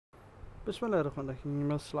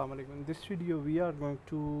Bismillahirrahmanirrahim. Assalamu alaikum. In this video, we are going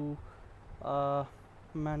to uh,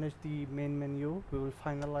 manage the main menu. We will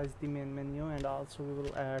finalize the main menu and also we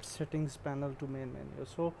will add settings panel to main menu.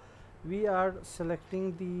 So we are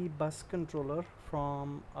selecting the bus controller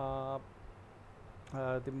from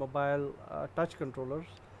the mobile touch controllers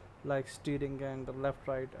like steering and left,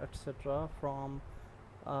 right, etc. from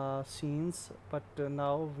scenes, but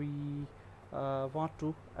now we want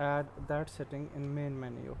to add that setting in main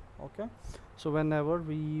menu. Okay, so whenever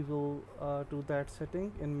we will do that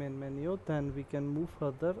setting in main menu, then we can move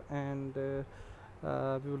further and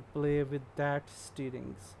we will play with that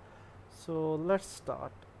steerings. So let's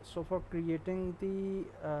start. So for creating the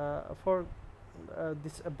for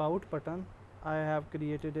this about button, I have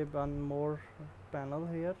created a one more panel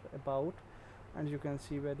here, about, and you can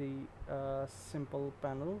see very simple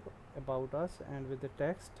panel about us and with the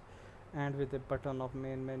text and with the button of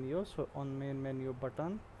main menu. So on main menu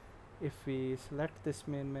button, if we select this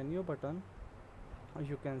main menu button,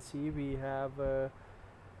 you can see we have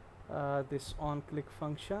this on click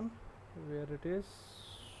function, where it is.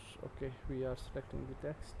 Okay, we are selecting the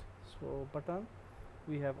text, so button,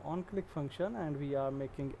 we have on click function, and we are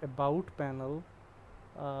making about panel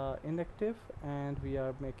inactive, and we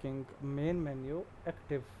are making main menu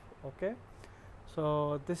active. Okay,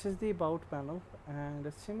 so this is the about panel,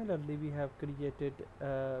 and similarly we have created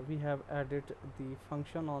we have added the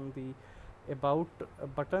function on the about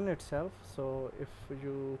button itself. So if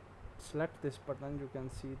you select this button, you can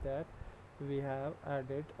see that we have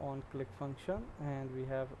added on click function, and we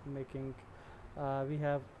have making we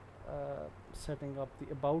have setting up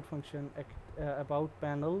the about function about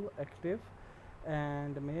panel active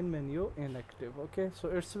and main menu inactive. Okay, so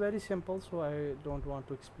it's very simple, so I don't want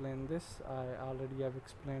to explain this. I already have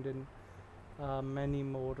explained in many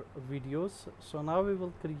more videos. So now we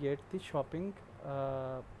will create the shopping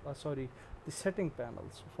sorry, the setting panel.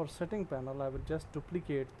 So for setting panel, I will just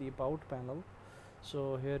duplicate the about panel.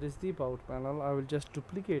 So here is the about panel. I will just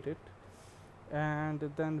duplicate it, and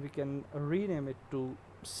then we can rename it to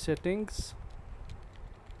settings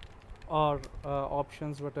or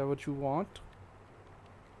options, whatever you want.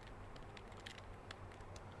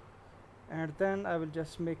 And then I will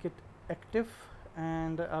just make it active,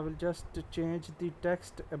 and I will just change the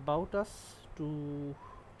text about us to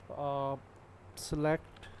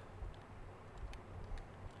select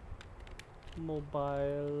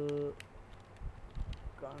mobile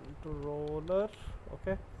controller.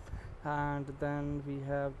 Okay, and then we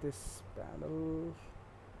have this panel.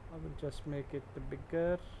 I will just make it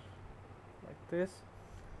bigger like this,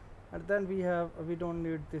 and then we don't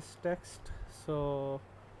need this text, so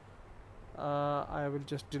I will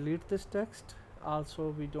just delete this text.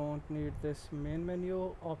 Also, we don't need this main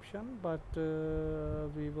menu option, but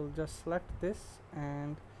we will just select this,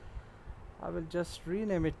 and I will just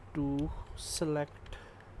rename it to select.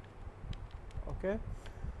 Okay,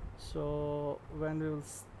 so when we will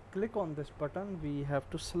click on this button, we have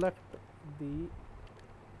to select the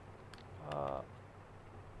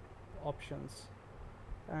options,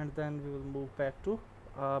 and then we will move back to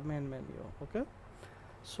main menu. Okay,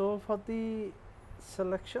 so for the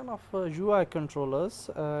selection of UI controllers,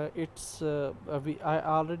 I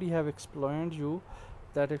already have explained you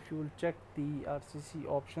that if you will check the RCC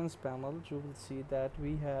options panel, you will see that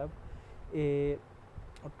we have a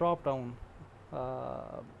drop down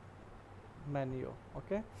menu.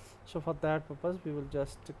 Okay, so for that purpose, we will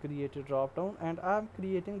just create a drop down, and I'm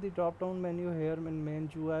creating the drop down menu here in main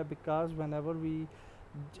UI because whenever we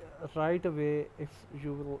right away, if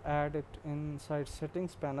you will add it inside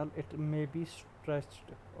settings panel, it may be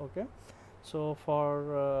stretched. Okay, so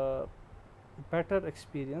for better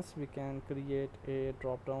experience, we can create a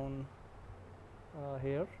drop down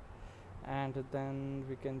here, and then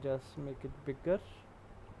we can just make it bigger.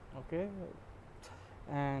 Okay,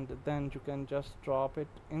 and then you can just drop it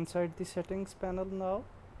inside the settings panel. Now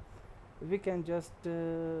we can just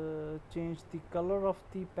change the color of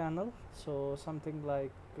the panel, so something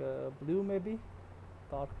like blue, maybe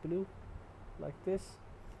dark blue, like this.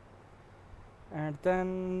 And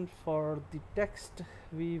then for the text,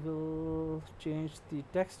 we will change the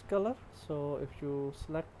text color. So if you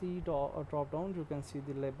select the drop down, you can see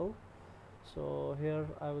the label. So here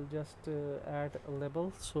I will just add a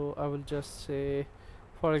label. So I will just say,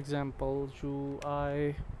 for example,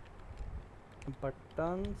 UI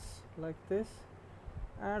buttons, like this,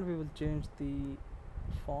 and we will change the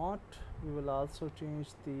font. We will also change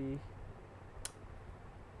the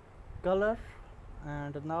color,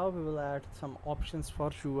 and now we will add some options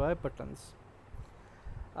for UI buttons.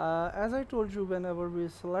 As I told you, whenever we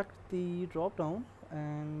select the drop down,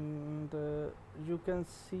 and you can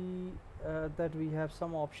see that we have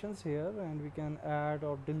some options here, and we can add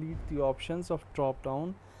or delete the options of drop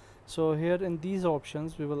down. So here in these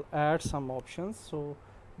options we will add some options. So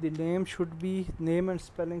the name and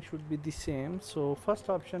spelling should be the same. So first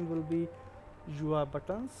option will be UI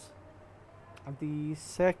buttons. The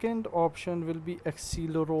second option will be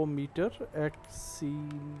accelerometer.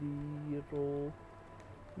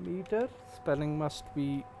 Spelling must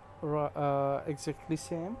be exactly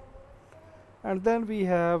same. And then we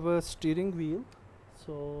have a steering wheel.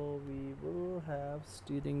 So we will have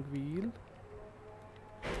steering wheel,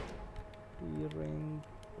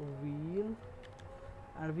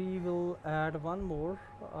 and we will add one more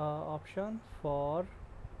option for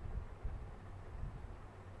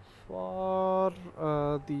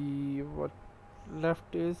the what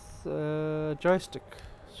left is joystick.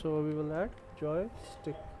 So we will add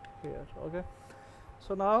joystick here. Okay,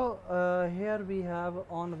 so now here we have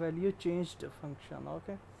on value changed function.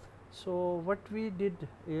 Okay, so what we did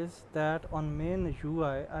is that on main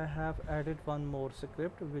UI I have added one more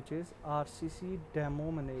script, which is RCC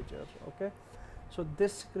demo manager. Okay, so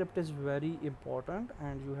this script is very important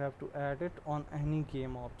and you have to add it on any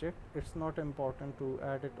game object. It's not important to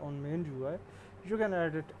add it on main UI, you can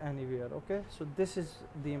add it anywhere. Okay, so this is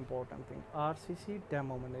the important thing, RCC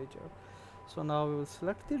demo manager. So now we will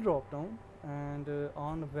select the drop down, and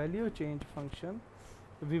on value change function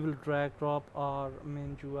we will drag drop our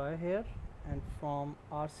main UI here, and from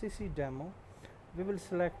RCC demo we will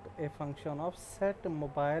select a function of set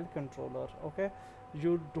mobile controller. Okay,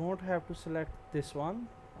 you don't have to select this one.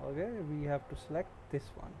 Okay, we have to select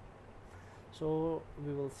this one. So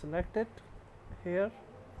we will select it here,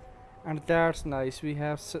 and that's nice. We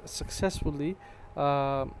have successfully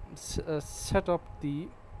set up the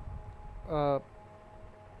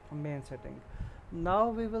main setting. Now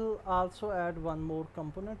we will also add one more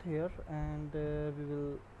component here, and we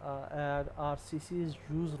will add RCC is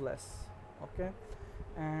useless. Okay,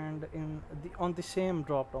 and on the same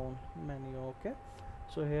drop down menu. Okay,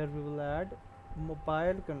 so here we will add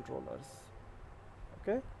mobile controllers.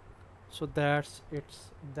 Okay, so that's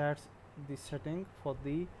the setting for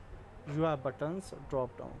the UI buttons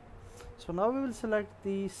drop down. So now we will select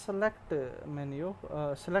the select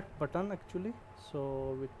select button actually,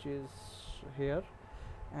 so which is here,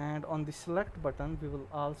 and on the select button we will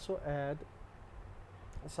also add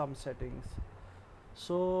some settings.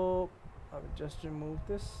 So I will just remove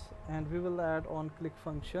this, and we will add on click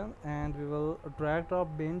function, and we will drag drop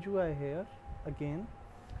main UI here again,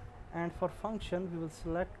 and for function we will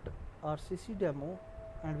select RCC demo,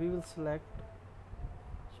 and we will select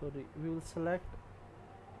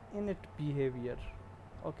init behavior.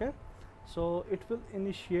 Okay, so it will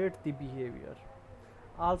initiate the behavior.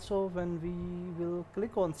 Also, when we will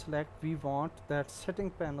click on select, we want that setting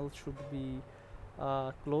panel should be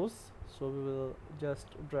closed. So we will just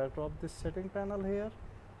drag drop this setting panel here.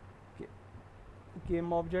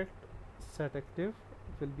 Game object set active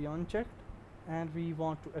will be unchecked, and we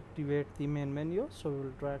want to activate the main menu, so we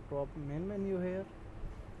will drag drop main menu here,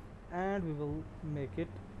 and we will make it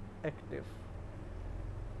active.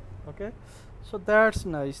 Okay, so that's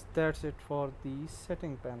nice. That's it for the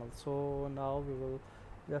setting panel. So now we will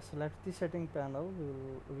just select the setting panel.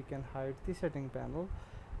 We can hide the setting panel,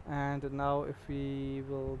 and now if we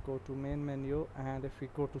will go to main menu, and if we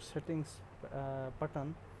go to settings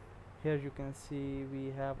button, here you can see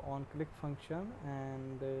we have on click function,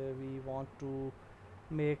 and we want to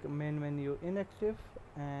make main menu inactive,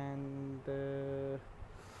 and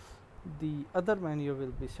the other menu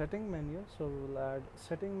will be setting menu. So we will add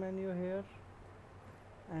setting menu here,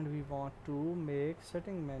 and we want to make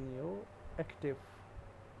setting menu active.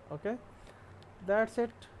 Okay, that's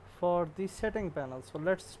it for the setting panel. So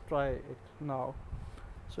let's try it now.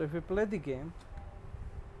 So if we play the game,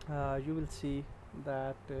 you will see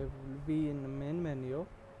that will be in the main menu,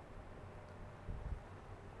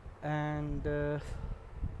 and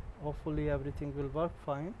hopefully everything will work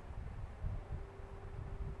fine.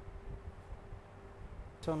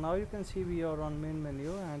 So now you can see we are on main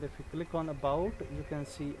menu, and if you click on about, you can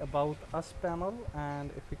see about us panel,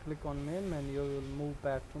 and if you click on main menu, you will move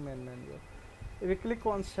back to main menu. If you click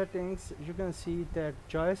on settings, you can see that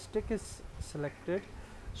joystick is selected,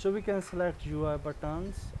 so we can select UI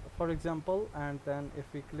buttons for example, and then if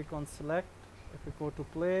we click on select, if we go to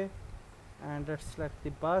play and let's select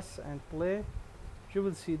the bus and play, you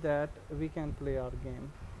will see that we can play our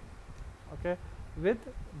game, okay, with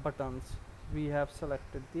buttons. We have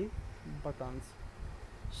selected the buttons,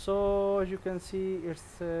 so you can see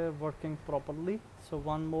it's working properly. So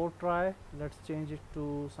one more try, let's change it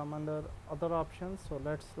to some other options. So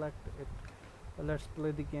let's select it, let's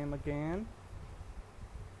play the game again.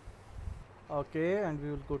 Okay, and we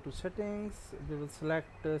will go to settings. We will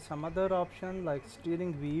select some other option like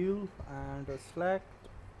steering wheel, and select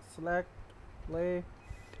play,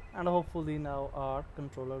 and hopefully now our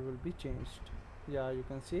controller will be changed. Yeah, you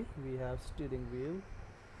can see we have steering wheel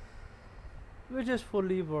which is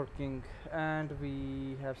fully working, and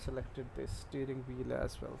we have selected this steering wheel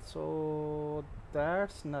as well, so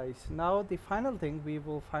that's nice. Now the final thing, we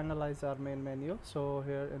will finalize our main menu. So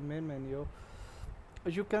here in main menu,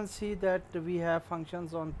 you can see that we have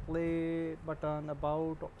functions on play button,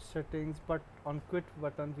 about, settings, but on quit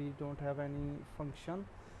button we don't have any function.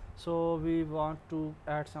 So we want to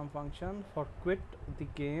add some function for quit the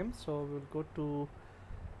game, so we'll go to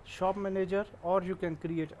shop manager, or you can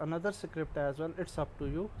create another script as well, it's up to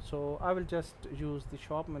you. So I will just use the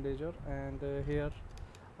shop manager, and here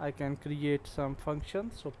I can create some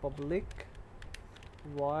functions. So public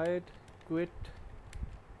void quit,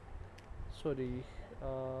 sorry,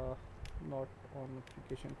 not on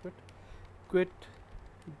application quit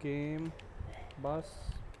game bus.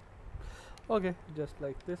 Okay, just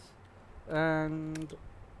like this, and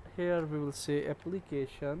here we will say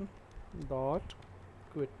application dot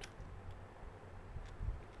quit.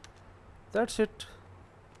 That's it.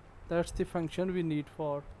 That's the function we need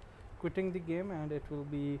for quitting the game, and it will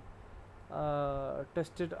be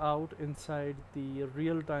tested out inside the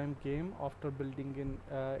real-time game after building in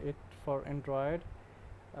it for Android.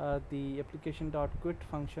 The application.quit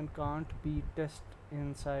function can't be tested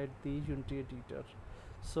inside the Unity editor.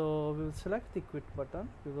 So we will select the quit button.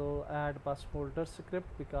 We will add bus folder script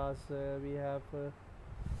because we have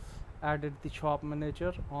added the shop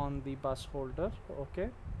manager on the bus folder. Okay,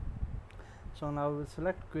 so now we'll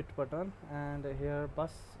select quit button, and here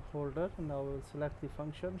bus folder. Now we'll select the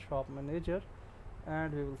function shop manager,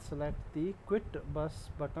 and we will select the quit bus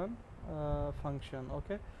button function.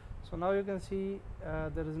 Okay, so now you can see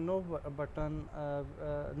there is no button,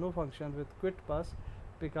 no function with quit bus,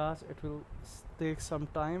 because it will take some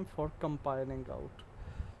time for compiling out.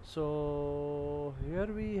 So here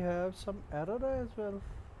we have some error as well.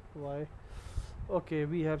 Why? Okay,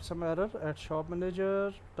 we have some error at shop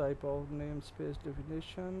manager, type of namespace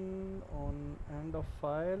definition on end of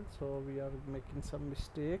file, so we are making some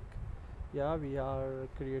mistake. Yeah, we are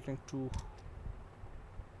creating two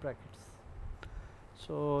brackets.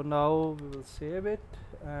 So now we will save it,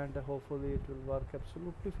 and hopefully it will work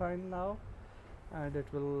absolutely fine now, and it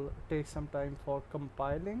will take some time for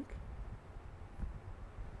compiling.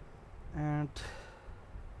 And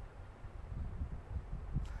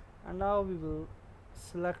now we will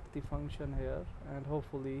select the function here, and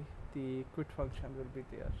hopefully the quit function will be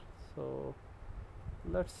there. So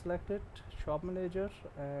let's select it, shop manager,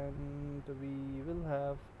 and we will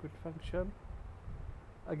have quit function.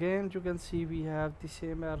 Again, you can see we have the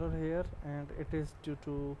same error here, and it is due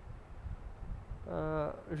to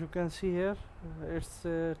you can see here it's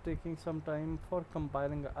taking some time for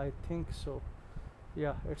compiling, I think so.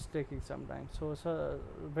 Yeah, it's taking some time, so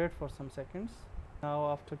wait for some seconds.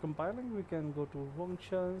 Now after compiling, we can go to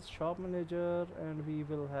functions, shop manager, and we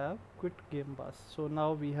will have quit game bus. So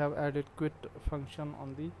now we have added quit function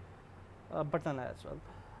on the button as well.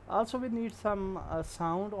 Also, we need some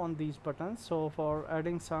sound on these buttons. So for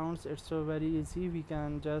adding sounds, it's very easy. We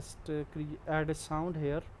can just add a sound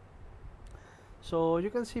here. So you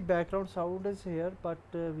can see background sound is here, but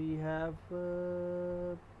we have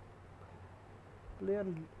play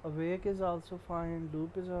and awake is also fine,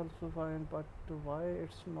 loop is also fine, but why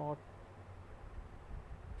it's not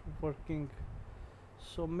working?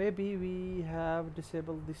 So maybe we have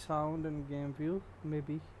disabled the sound in game view,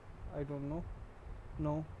 maybe, I don't know.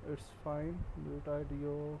 No, it's fine. Mute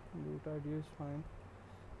audio is fine.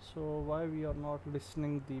 So why we are not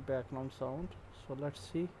listening the background sound? So let's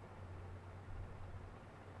see.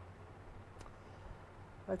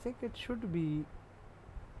 I think it should be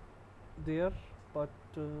there, but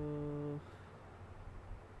I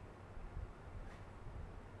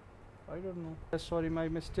don't know. Sorry, my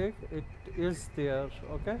mistake. It is there.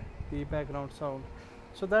 Okay, the background sound.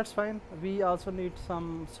 So that's fine. We also need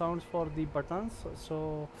some sounds for the buttons.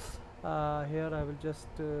 So here I will just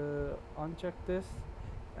uncheck this,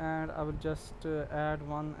 and I will just add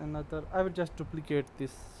one another. I will just duplicate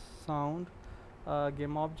this sound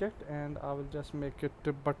game object, and I will just make it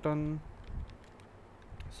a button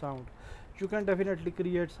sound. You can definitely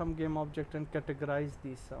create some game object and categorize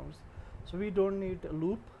these sounds. So we don't need a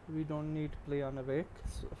loop, we don't need play on awake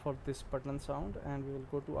for this button sound, and we will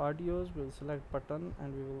go to audios, we will select button,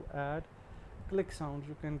 and we will add click sound.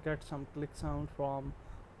 You can get some click sound from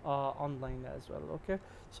online as well. Okay,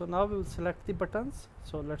 so now we will select the buttons.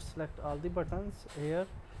 So let's select all the buttons here,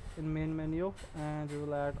 in main menu, and we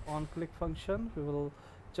will add on click function. We will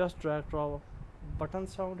just drag drop button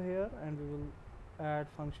sound here, and we will add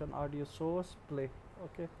function audio source play.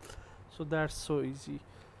 Okay, so that's so easy.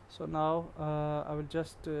 So now I will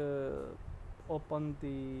just open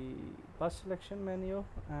the bus selection menu,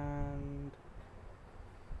 and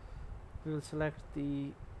we will select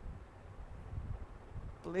the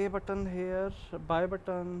play button here, buy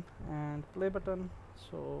button and play button.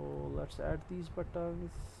 So let's add these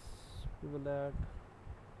buttons. We will add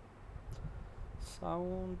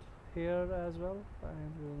sound here as well,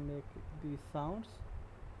 and we will make these sounds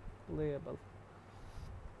playable.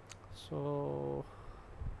 So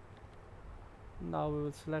now we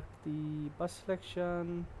will select the bus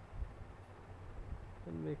selection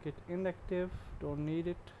and make it inactive, don't need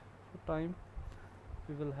it for time.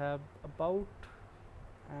 We will have about,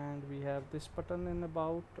 and we have this button in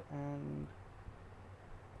about, and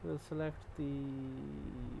we'll select the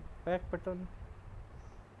back button.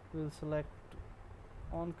 We'll select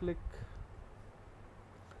on click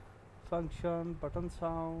function, button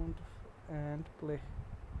sound and play.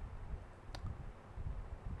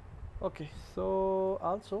 Okay, so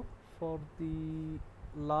also for the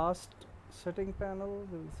last setting panel,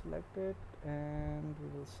 we will select it, and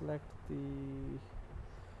we will select the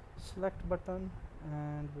select button,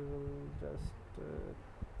 and we will just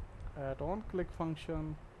add on click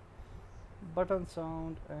function, button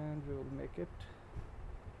sound, and we will make it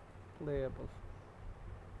playable.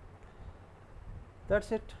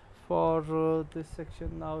 That's it for this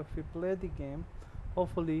section. Now if we play the game,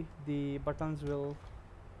 hopefully the buttons will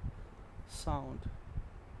sound.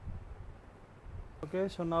 Okay,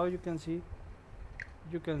 so now you can see,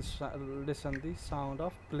 you can listen the sound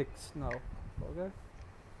of clicks now. Okay,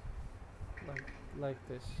 like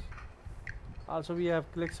this. Also we have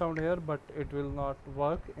click sound here, but it will not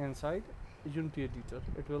work inside Unity editor.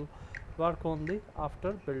 It will work only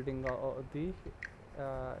after building the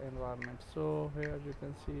environment. So here you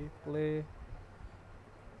can see play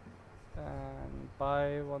and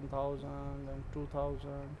buy 1000 and 2000.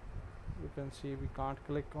 You can see we can't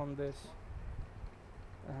click on this,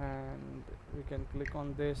 and we can click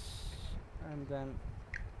on this and then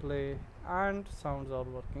play, and sounds are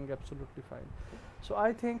working absolutely fine. So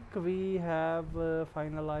I think we have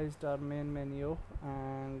finalized our main menu,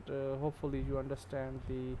 and hopefully you understand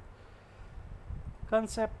the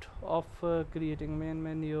concept of creating main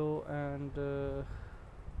menu and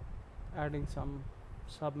adding some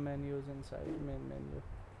sub menus inside main menu.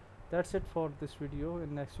 That's it for this video.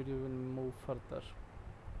 In next video we'll move further.